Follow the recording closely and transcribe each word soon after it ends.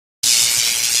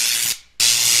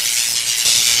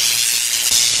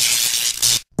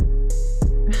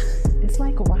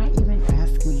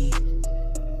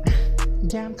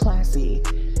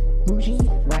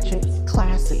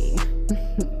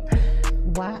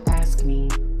That's me.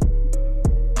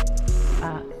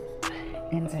 Up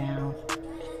and down.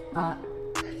 Up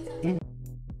and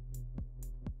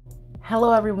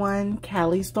Hello everyone,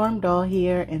 Callie Storm Doll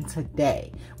here, and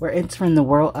today we're entering the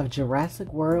world of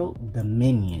Jurassic World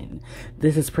Dominion.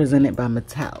 This is presented by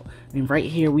Mattel, and right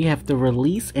here we have the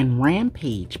release and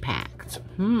rampage packs.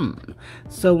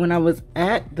 So when I was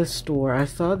at the store, I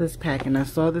saw this pack and I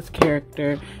saw this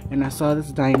character and I saw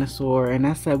this dinosaur, and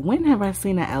I said, when have I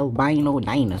seen an albino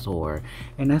dinosaur?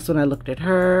 And that's when I looked at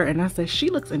her and I said, she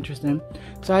looks interesting,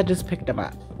 so I just picked them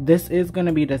up. This is going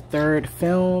to be the third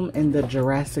film in the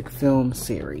Jurassic film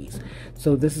series.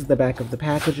 So this is the back of the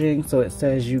packaging. So it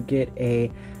says you get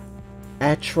a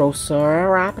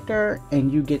Atrosauraptor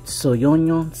and you get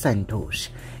Soyonyo Santos,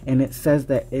 and it says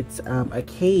that it's a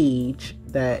cage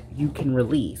that you can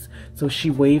release. So she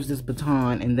waves this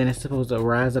baton and then it's supposed to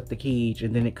rise up the cage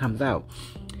and then it comes out.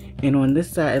 And on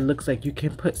this side it looks like you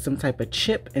can put some type of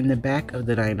chip in the back of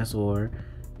the dinosaur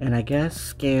and I guess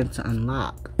scan to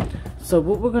unlock. So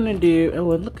what we're gonna do,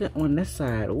 oh, look at on this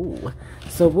side. Ooh.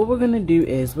 So what we're gonna do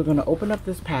is we're gonna open up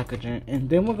this packaging and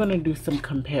then we're gonna do some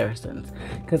comparisons,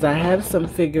 because I have some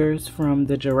figures from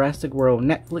the Jurassic World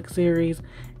Netflix series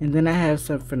and then I have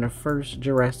some from the first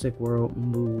Jurassic World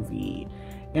movie.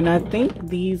 And I think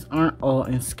these aren't all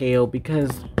in scale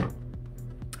because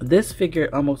this figure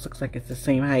almost looks like it's the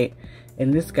same height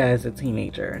and this guy's a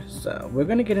teenager. So we're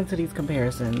gonna get into these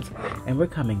comparisons and we're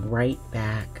coming right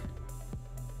back.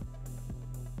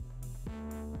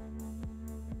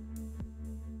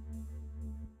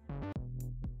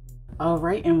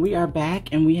 Alright, and we are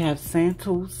back and we have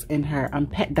Santos and her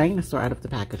pet dinosaur out of the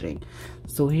packaging.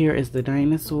 So here is the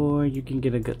dinosaur. You can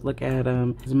get a good look at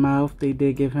him. His mouth, they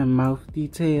did give him mouth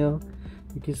detail.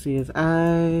 You can see his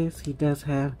eyes. He does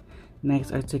have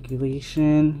nice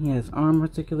articulation. He has arm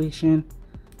articulation,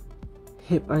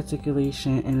 hip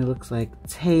articulation, and it looks like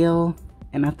tail.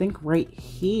 And I think right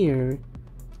here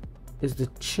is the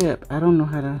chip. I don't know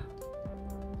how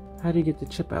do you get the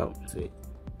chip out? Let's see.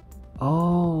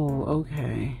 Oh,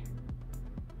 okay.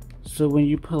 So when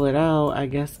you pull it out, I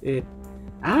guess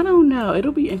I don't know.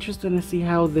 It'll be interesting to see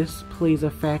how this plays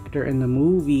a factor in the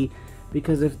movie,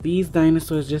 because if these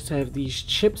dinosaurs just have these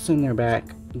chips in their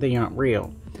back, they aren't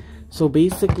real. So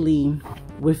basically,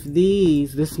 with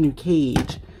this new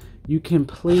cage, you can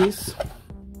place,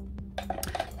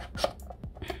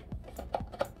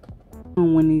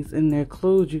 when he's in their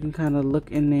clothes, you can kind of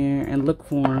look in there and look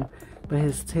for him. But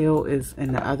his tail is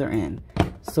in the other end.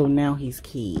 So now he's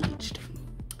caged.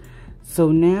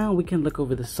 So now we can look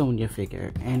over the Sonya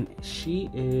figure. And she's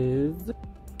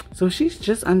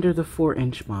just under the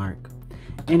 4-inch mark.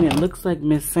 And it looks like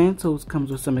Miss Santos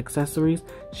comes with some accessories.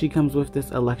 She comes with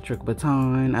this electric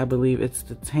baton. I believe it's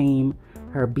to tame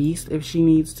her beast if she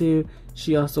needs to.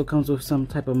 She also comes with some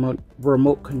type of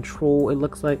remote control, it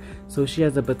looks like. So she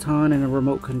has a baton and a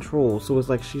remote control. So it's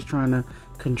like she's trying to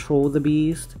control the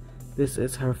beast. This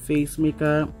is her face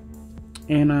makeup,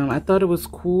 and I thought it was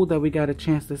cool that we got a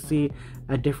chance to see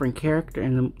a different character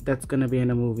that's going to be in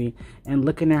the movie. And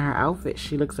looking at her outfit,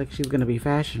 she looks like she's going to be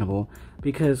fashionable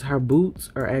because her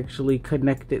boots are actually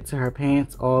connected to her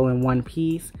pants all in one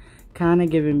piece, kind of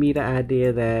giving me the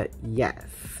idea that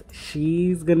yes,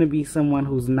 she's gonna be someone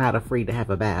who's not afraid to have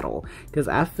a battle. Because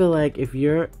I feel like if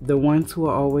you're the ones who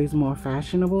are always more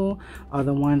fashionable are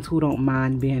the ones who don't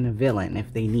mind being a villain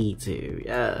if they need to.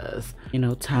 Yes, you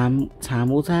know, time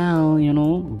will tell, you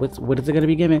know, what is it gonna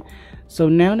be given. So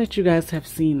now that you guys have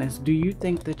seen this, do you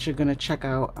think that you're gonna check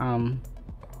out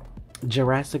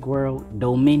Jurassic World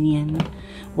Dominion?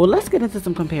 Well, let's get into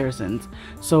some comparisons.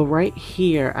 So right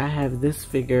here I have this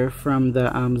figure from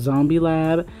the Zombie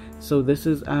Lab. So this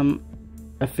is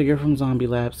a figure from Zombie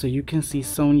Lab. So you can see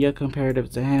Sonya comparative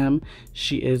to him.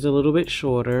 She is a little bit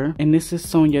shorter. And this is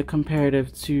Sonya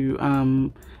comparative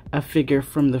to a figure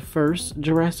from the first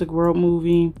Jurassic World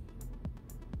movie.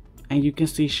 And you can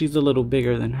see she's a little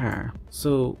bigger than her.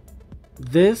 So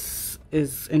this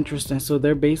is interesting. So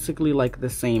they're basically like the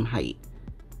same height,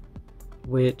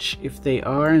 which if they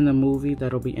are in the movie,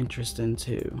 that'll be interesting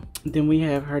too. Then we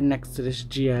have her next to this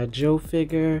G.I. Joe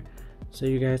figure, so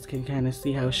you guys can kind of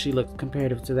see how she looks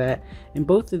comparative to that. And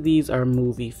both of these are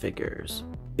movie figures.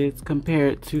 It's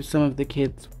compared to some of the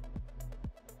kids,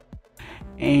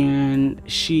 and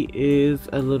she is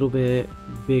a little bit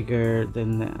bigger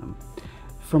than them.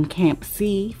 from Camp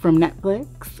C from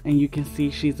Netflix, and you can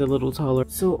see she's a little taller.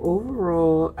 So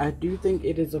overall, I do think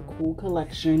it is a cool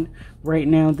collection. Right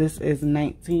now, this is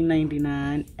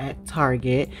 $19.99 at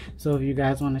Target. So if you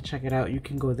guys want to check it out, you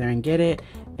can go there and get it.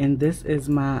 And this is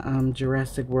my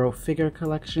Jurassic World figure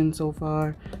collection so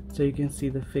far. So you can see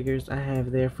the figures I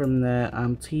have there from the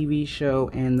TV show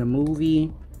and the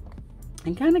movie.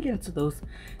 And kind of get into those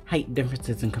height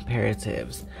differences and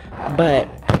comparatives. But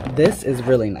this is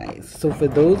really nice. So for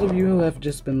those of you who have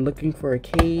just been looking for a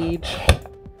cage,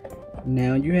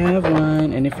 now you have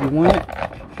one. And if you want,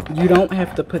 you don't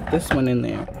have to put this one in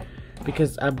there,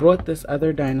 because I brought this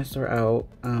other dinosaur out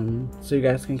so you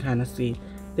guys can kind of see.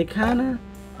 They kind of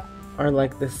are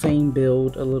like the same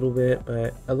build a little bit,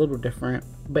 but a little different.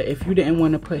 But if you didn't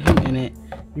want to put him in it,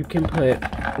 you can put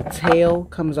the tail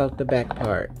comes out the back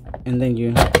part, and then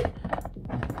you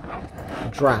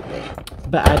drop it.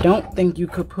 But I don't think you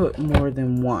could put more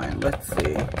than one. Let's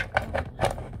see.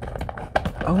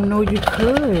 Oh no, you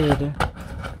could.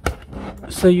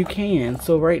 So you can.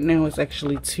 So right now it's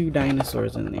actually 2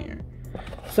 dinosaurs in there.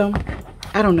 So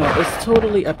I don't know. It's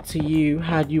totally up to you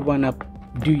how you want to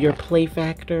do your play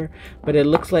factor, but it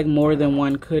looks like more than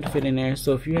one could fit in there.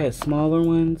 So if you had smaller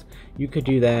ones, you could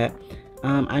do that.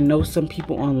 I know some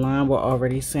people online were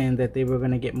already saying that they were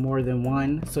going to get more than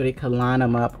one so they could line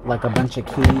them up like a bunch of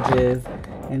cages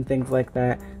and things like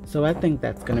that. So I think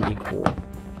that's going to be cool.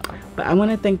 But I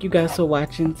want to thank you guys for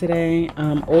watching today.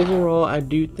 Overall, I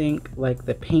do think like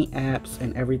the paint apps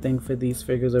and everything for these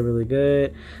figures are really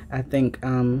good. I think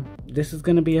this is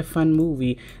going to be a fun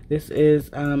movie. This is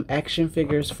action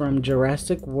figures from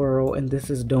Jurassic World, and this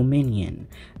is Dominion.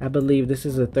 I believe this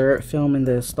is the 3rd film in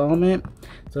the installment.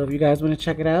 So if you guys want to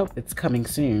check it out, it's coming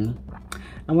soon.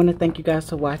 I want to thank you guys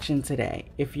for watching today.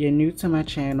 If you're new to my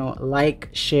channel, like,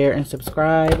 share, and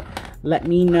subscribe. Let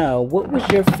me know, what was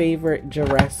your favorite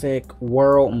Jurassic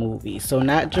World movie? So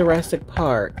not Jurassic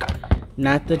Park,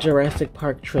 not the Jurassic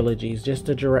Park trilogies, just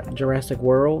the Jurassic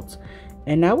Worlds.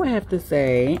 And I would have to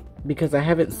say, because I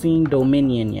haven't seen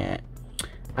Dominion yet,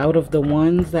 out of the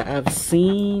ones that I've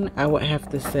seen, I would have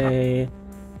to say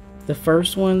the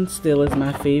first one still is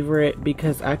my favorite,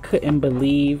 because I couldn't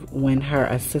believe when her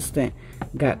assistant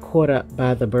got caught up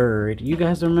by the bird. You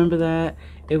guys remember that?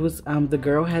 It was the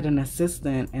girl had an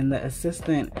assistant, and the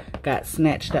assistant got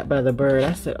snatched up by the bird.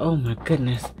 I said, oh my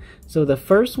goodness. So the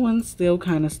first one still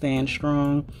kind of stands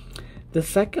strong. The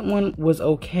second one was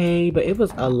okay, but it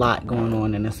was a lot going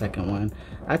on in the second one.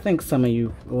 I think some of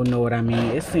you will know what I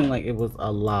mean. It seemed like it was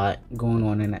a lot going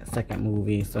on in that second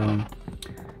movie. So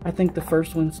I think the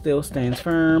first one still stands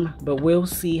firm, but we'll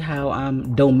see how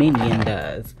Dominion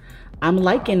does. I'm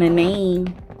liking the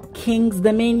name, King's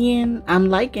Dominion. I'm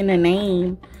liking the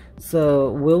name. So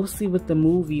we'll see what the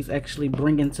movies actually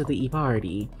bring into the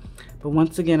party. But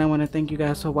once again, I want to thank you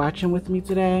guys for watching with me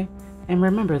today. And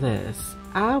remember this,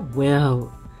 I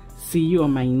will see you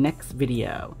on my next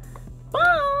video.